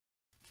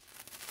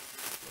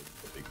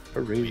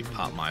Let me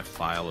pop my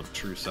file of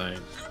true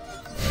saying.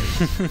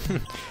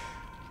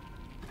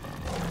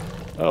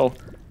 Oh,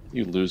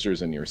 you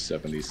losers in your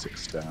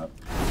 76 stat.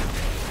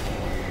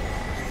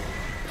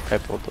 I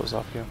pulled those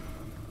off you.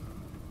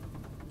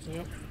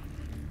 Yep.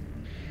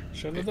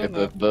 Shouldn't have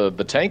done that.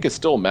 The tank is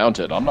still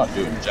mounted. I'm not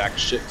doing jack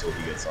shit till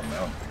he gets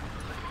unmounted.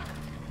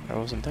 I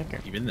wasn't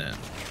thinking. Even then.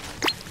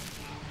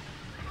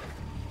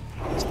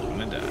 It's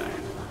gonna die.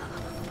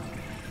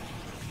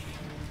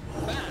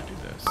 Do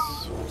this.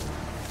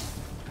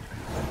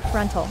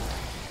 Frontal.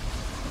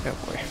 Oh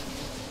boy.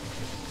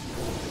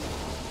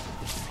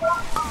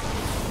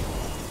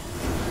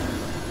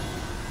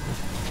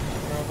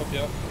 I'll help you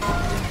out.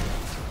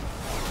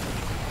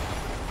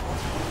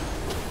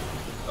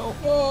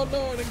 Oh no,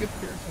 I didn't get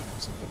the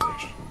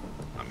bitch.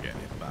 I'm getting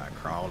hit by a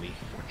Crawley.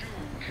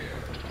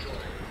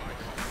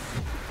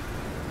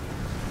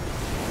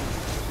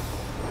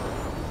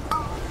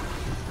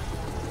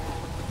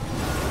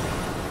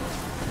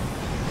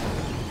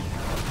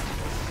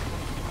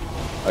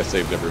 I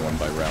saved everyone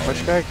by rallying.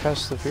 Which guy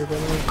casts the fear, by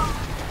the way?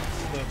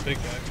 The big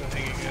guy, the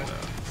hanging guy.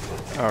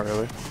 Oh,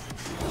 really?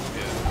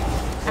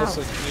 Yeah.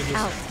 Also, he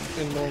was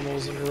in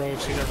normals and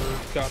heroics, he never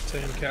got to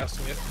him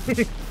casting it.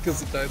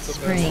 Because it died so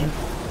fast.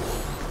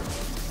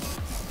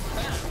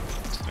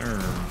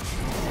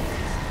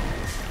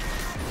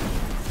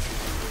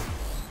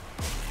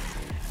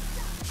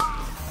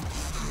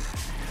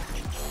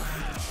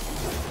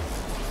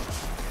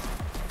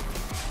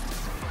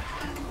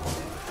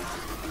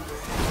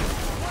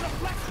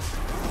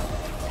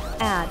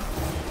 Add.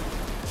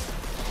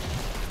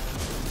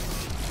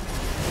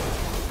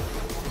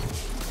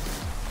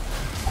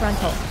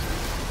 Frontal.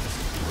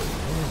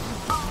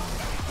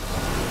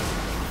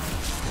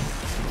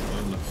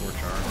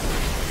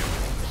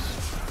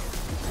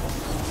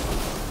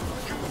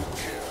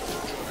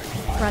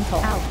 Frontal.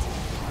 Out.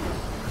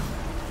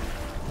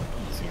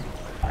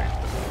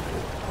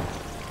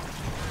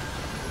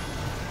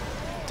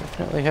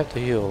 Definitely have to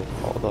heal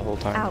all the whole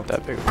time with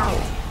that big of a Out.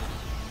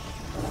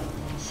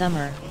 hole.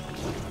 Summer.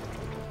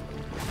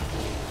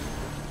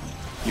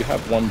 You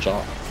have one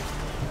job.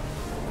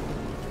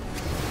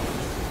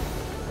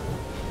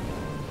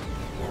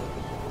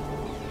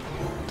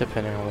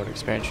 Depending on what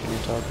expansion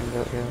you're talking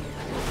about, yeah.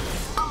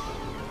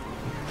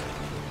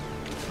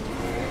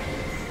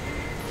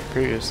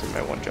 Previously,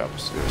 my one job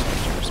was to do as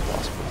much damage as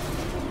possible.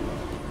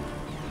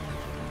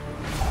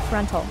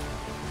 Frontal.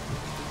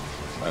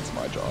 That's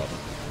my job.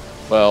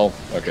 Well,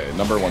 okay,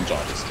 number one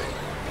job is staying.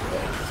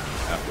 But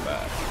after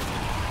that,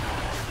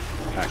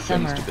 hack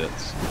things to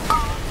bits.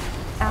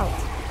 Out.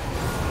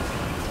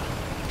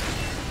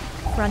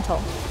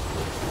 Frontal.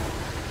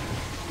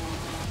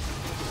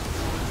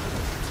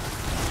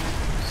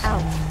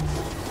 Out.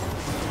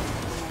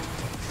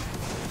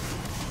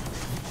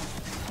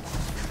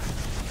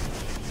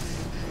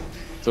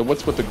 So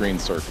what's with the green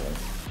circle?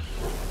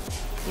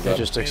 It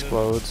just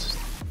explodes.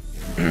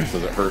 Does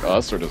it hurt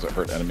us or does it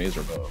hurt enemies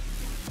or both?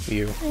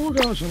 You. Oh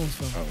gosh, almost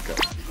done. Oh, okay.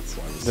 That's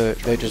why I was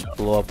They just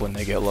blow up when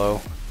they get low,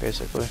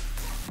 basically.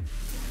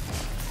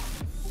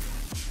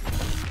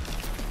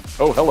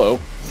 Oh, hello.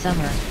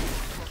 Summer.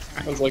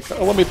 I was like,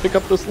 oh, let me pick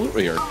up this loot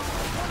here.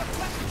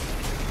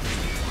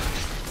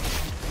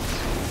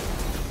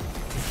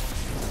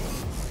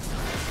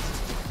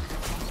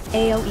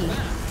 AoE.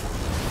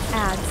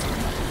 Ads.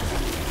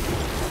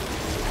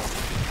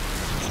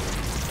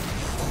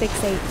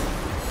 Fixate.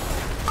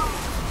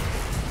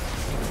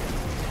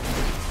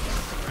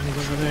 Running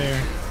over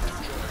there.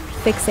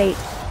 Fixate.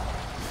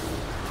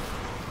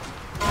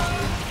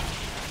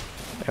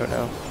 Oh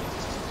no.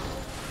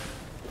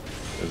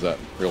 Is that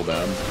real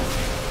bad?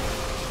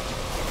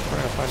 We're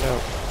gonna find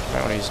out. I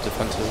want to use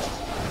defensive.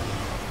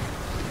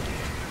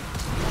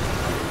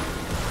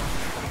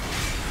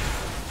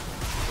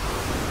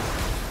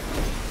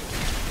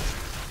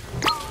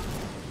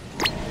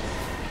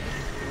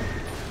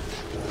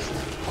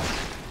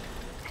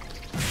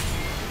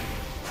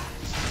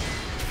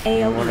 I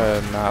want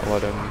to not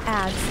let him.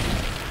 Ads.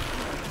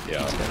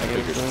 Yeah, I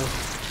figured.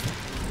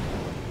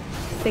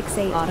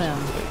 Fixate. Auto.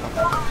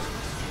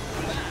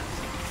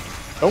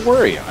 Don't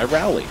worry, I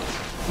rallied.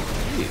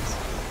 Jeez.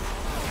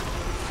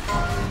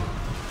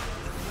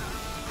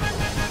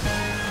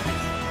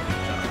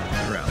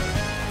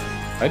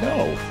 I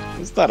know.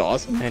 Isn't that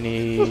awesome?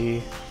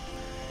 Any...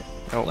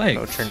 Oh, Legs.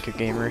 no trinket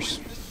gamers.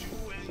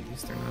 At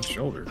least they're not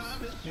shoulders.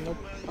 Nope,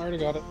 I already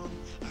got it.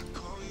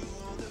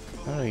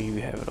 I know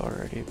you have it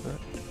already, but...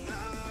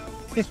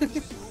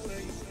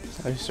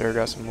 I sir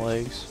got some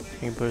legs.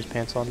 He can put his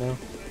pants on now.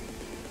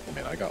 I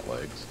mean, I got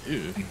legs.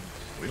 Ew.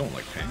 We don't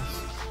like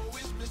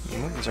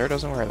pants. Zer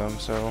doesn't wear them,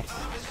 so...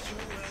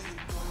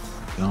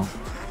 No.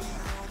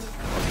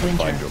 I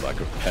find your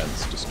lack of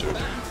pens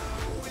disturbing.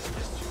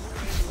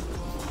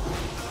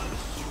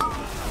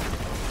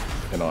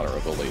 In honor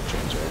of the late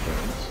change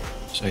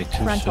of Say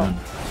too Frontal. soon.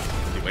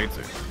 You wait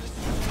to.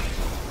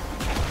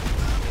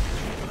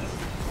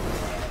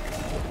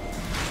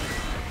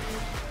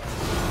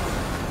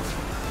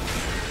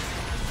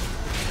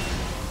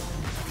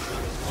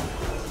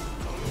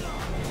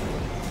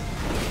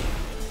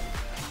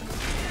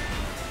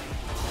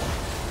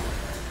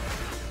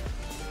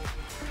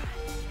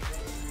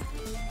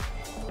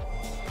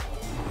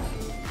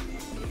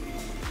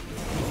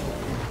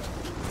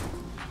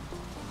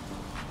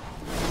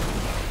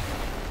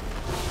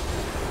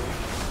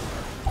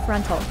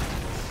 Frontal.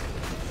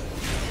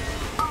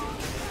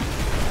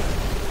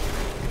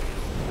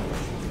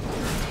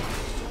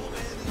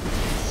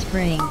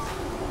 Spring.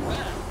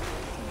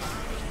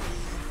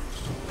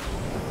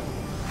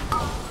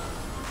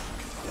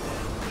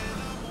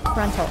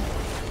 Frontal.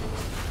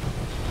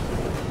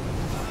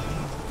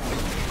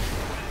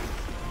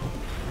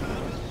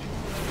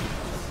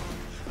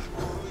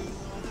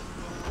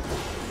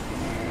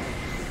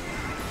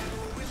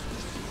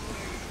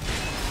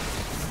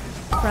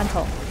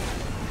 Frontal.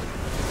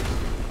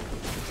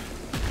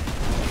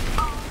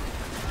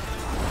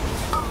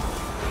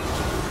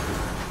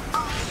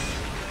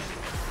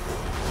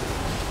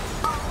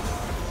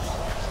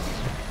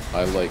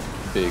 I like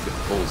big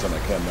holes and I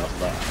cannot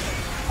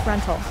laugh.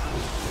 Frontal.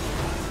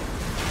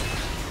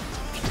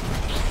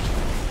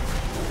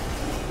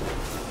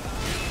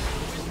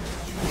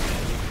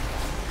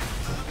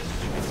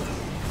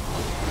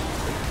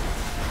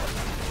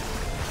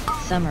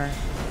 Summer.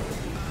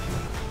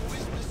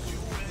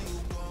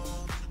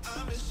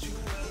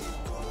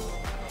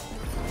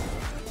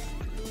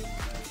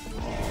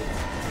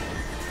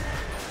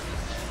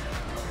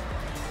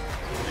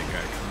 Big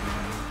guy coming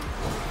in.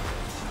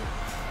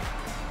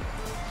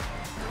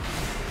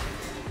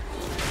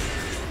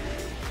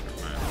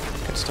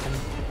 Good stun.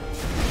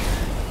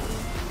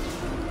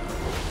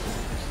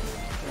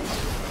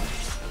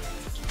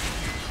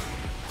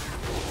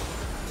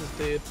 He's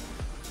dead.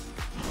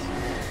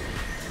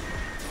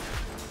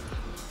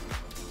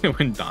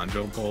 When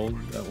Donjo pulled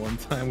that one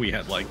time, we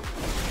had like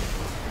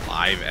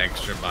 5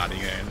 extra body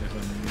guys or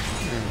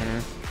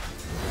something.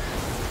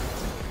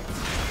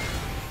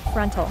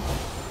 Frontal.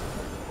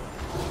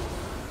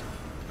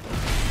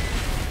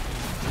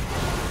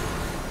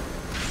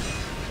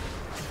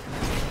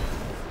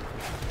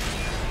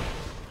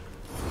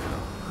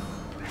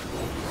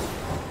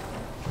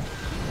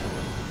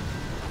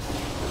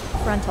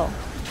 Frontal.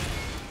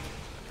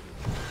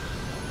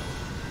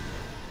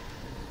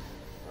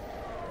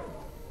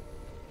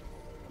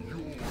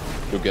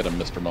 Go get him,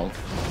 Mr. Monk.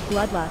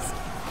 Bloodlust.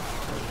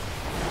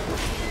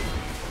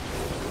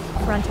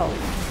 Frontal.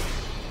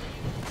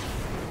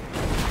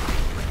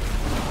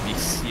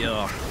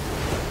 Monsieur.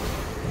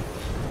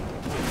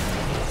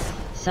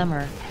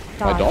 Summer.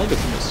 My Dog. dog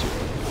is Monsieur.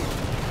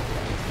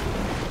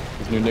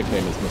 His new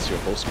nickname is Monsieur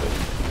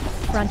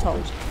Roastbeef. Frontal.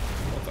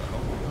 What the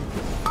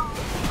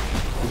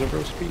hell? He's a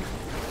roast beef.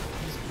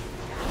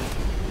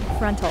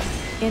 Frontal.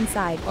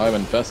 Inside. I'm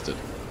infested.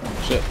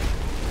 Shit.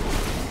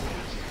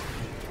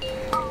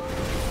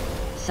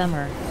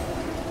 Summer.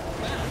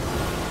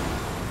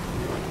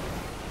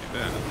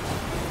 Yeah.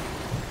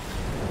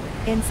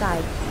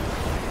 Inside.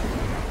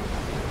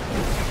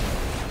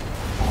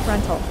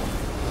 Frontal.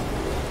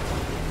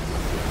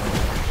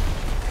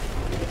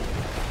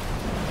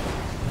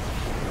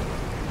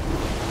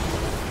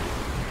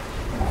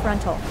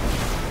 Frontal.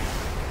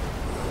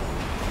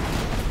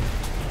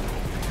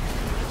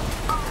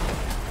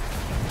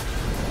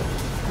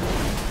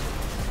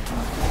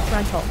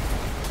 Frontal.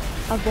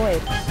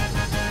 Avoid.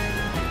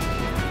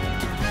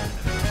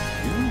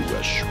 Ooh,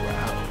 a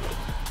shroud.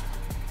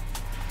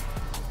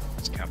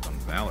 It's Captain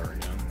Valor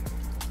again.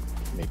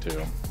 Me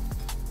too.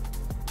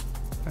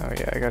 Oh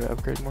yeah, I gotta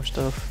upgrade more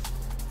stuff.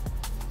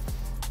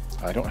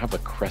 I don't have the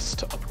crest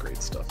to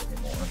upgrade stuff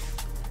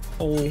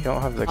anymore. You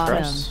don't have the Autumn.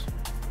 crests?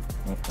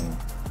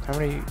 How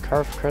many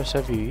carved crests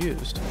have you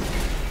used?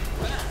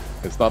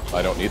 It's not.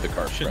 I don't need the You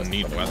carved shouldn't crest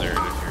need anymore. weathered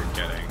if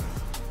you're getting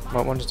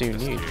What ones do you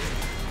this need? dude.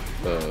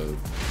 The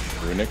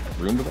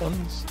ruined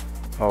ones.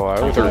 Oh,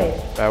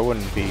 Okay. I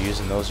wouldn't be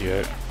using those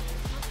yet.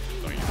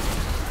 Don't use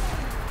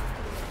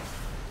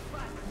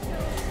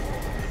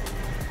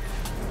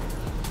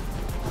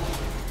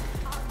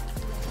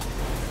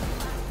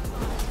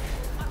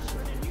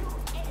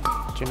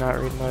Did you not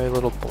read my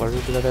little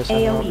blurb that I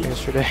sent out AOE.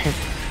 yesterday?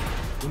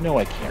 You know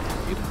I can't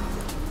read.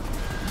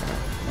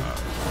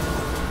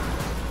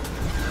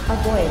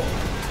 Avoid.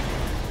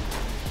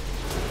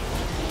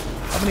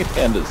 How many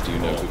pandas do you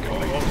know who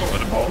can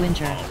read?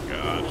 Winter. Oh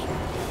gosh.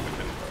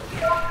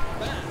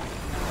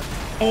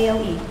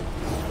 AoE.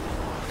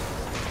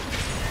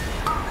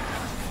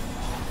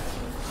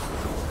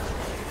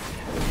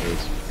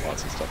 There's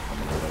lots of stuff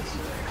coming at us.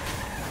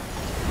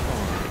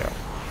 Yeah.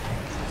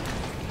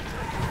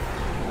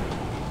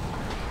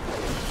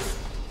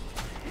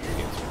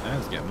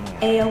 Let's get more.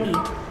 AoE.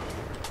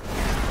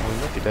 Oh,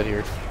 we might be dead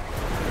here.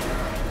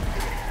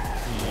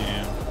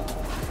 Yeah.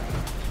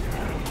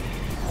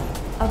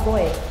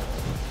 Avoid.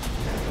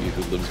 He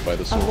who lives by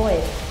the sword.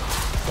 Avoid.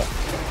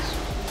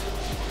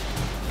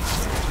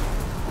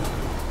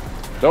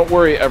 Don't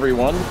worry,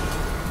 everyone.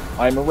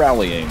 I'm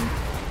rallying.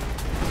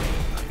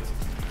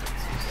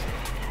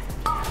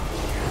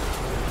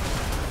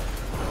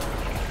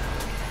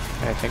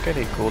 I think I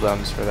need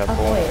cooldowns for that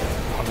pull, Avoid.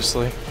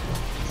 honestly.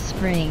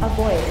 Spring.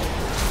 Avoid.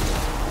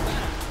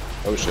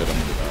 Oh shit, I'm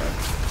gonna die.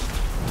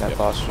 That Yep.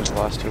 boss just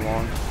lasts too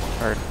long.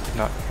 Or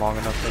not long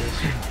enough for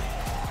this.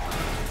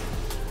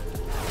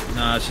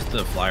 Nah, it's just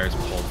the flyers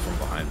pulled from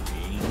behind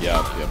me.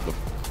 Yeah,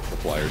 the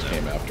flyers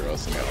came after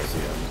us and got us the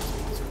end.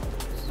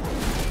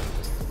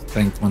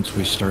 think once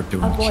we start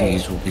doing Avoid.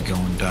 keys, we'll be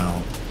going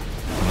down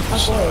one of the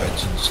Avoid.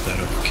 sides instead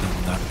of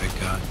killing that big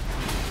guy.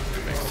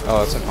 Oh,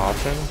 that's an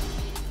option?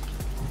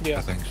 Yeah.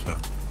 I think so.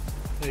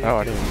 Oh,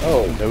 I didn't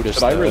Oh, notice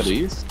should I that.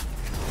 release?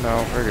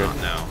 No, we're good. Not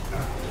now.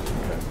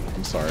 Okay,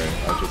 I'm sorry.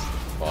 I just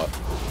thought.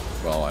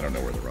 Well, I don't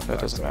know where the run. That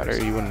doesn't matter.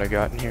 You wouldn't have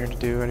gotten here to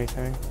do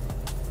anything.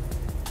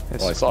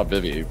 Well, I saw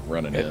Vivi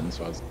running in,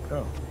 so I was like,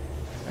 oh.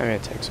 I mean,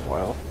 it takes a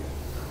while.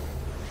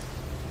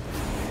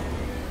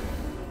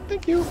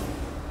 Thank you.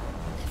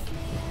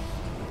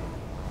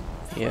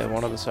 Yeah,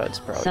 one of the sides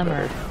probably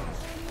Summer. better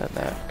than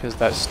that, because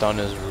that stun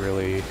is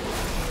really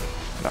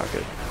not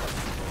good.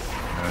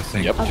 I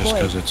think Yep. just Avoid.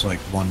 because it's like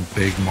one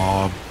big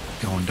mob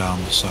going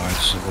down the sides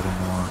is a little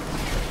more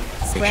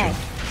Spread.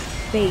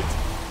 efficient. Bait.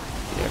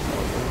 Yeah,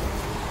 probably.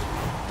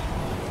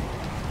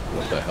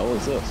 What the hell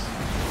is this?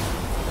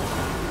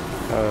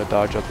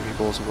 Dodge other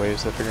people's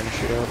waves that they're gonna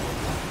shoot out.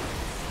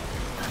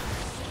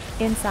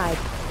 Inside.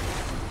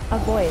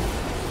 Avoid.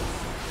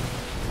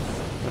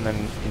 And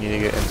then you need to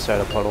get inside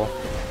a puddle.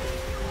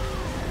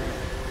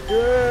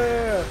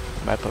 Yeah.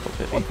 My puddle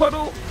 50. A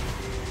puddle!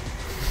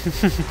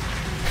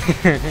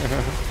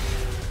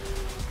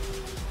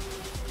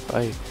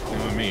 Bye. You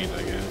know what I mean,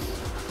 I guess.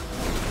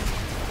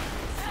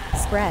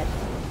 Spread.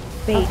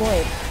 Bait.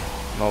 Avoid.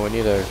 Well, we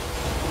need to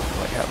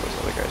like have those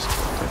other guys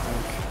killed, I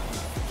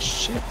think.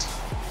 Shit.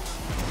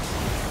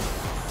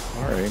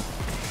 Alright.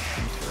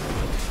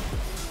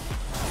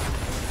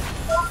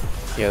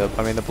 Yeah,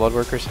 I mean the blood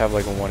workers have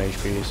like a 1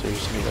 HP, so you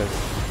just need to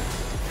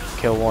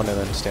kill one and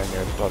then stand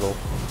near the puddle.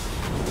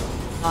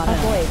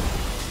 Avoid.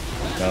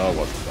 No, it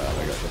wasn't that.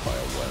 I got hit by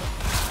a wet.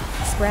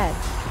 Spread.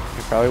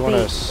 You probably want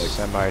to Bait.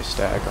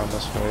 semi-stack on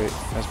this fight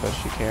as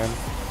best you can.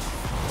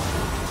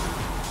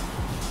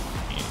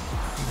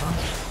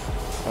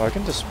 Oh, I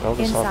can dispel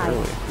this off Inside.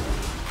 early.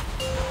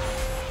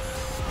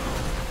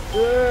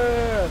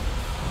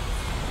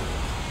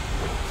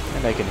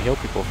 And I can heal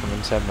people from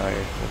inside my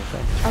little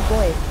thing.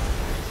 Avoid.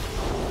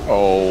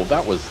 Oh,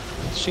 that was.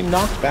 She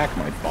knocked back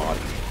my body.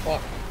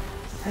 Fuck.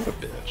 What a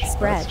bitch.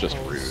 Spread. That's just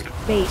rude.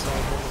 Bait. Saw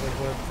one of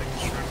the web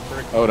things trying to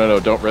break. Oh, no,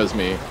 don't res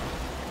me.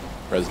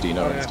 Res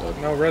Dino Oh, yeah.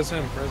 instead. No, res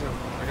him. Res him.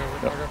 I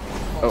got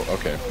Oh,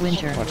 okay.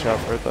 Winter. Watch out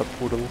for the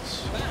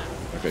poodles.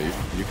 Okay,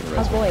 you can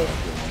res Avoid. me.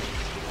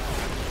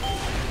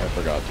 I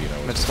forgot Dino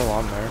was. It's still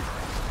on there.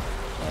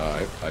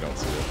 I don't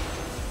see it.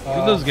 What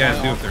do those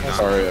guys do if they're not?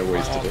 Sorry, I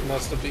wasted it.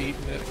 Must have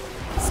eaten it.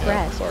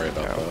 Spread. Yeah, sorry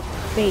about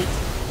that. Bait.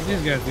 What do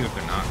these guys do if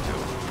they're not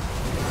killed?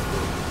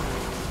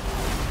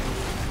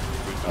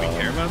 Do we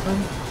care about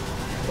them?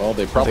 Well,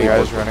 they The probably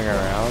guys work- running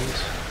around.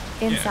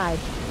 Inside.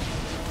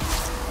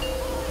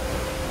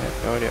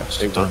 Yeah, no idea.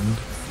 They work, Stunned.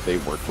 they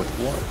work with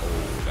blood.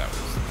 Oh, that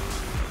was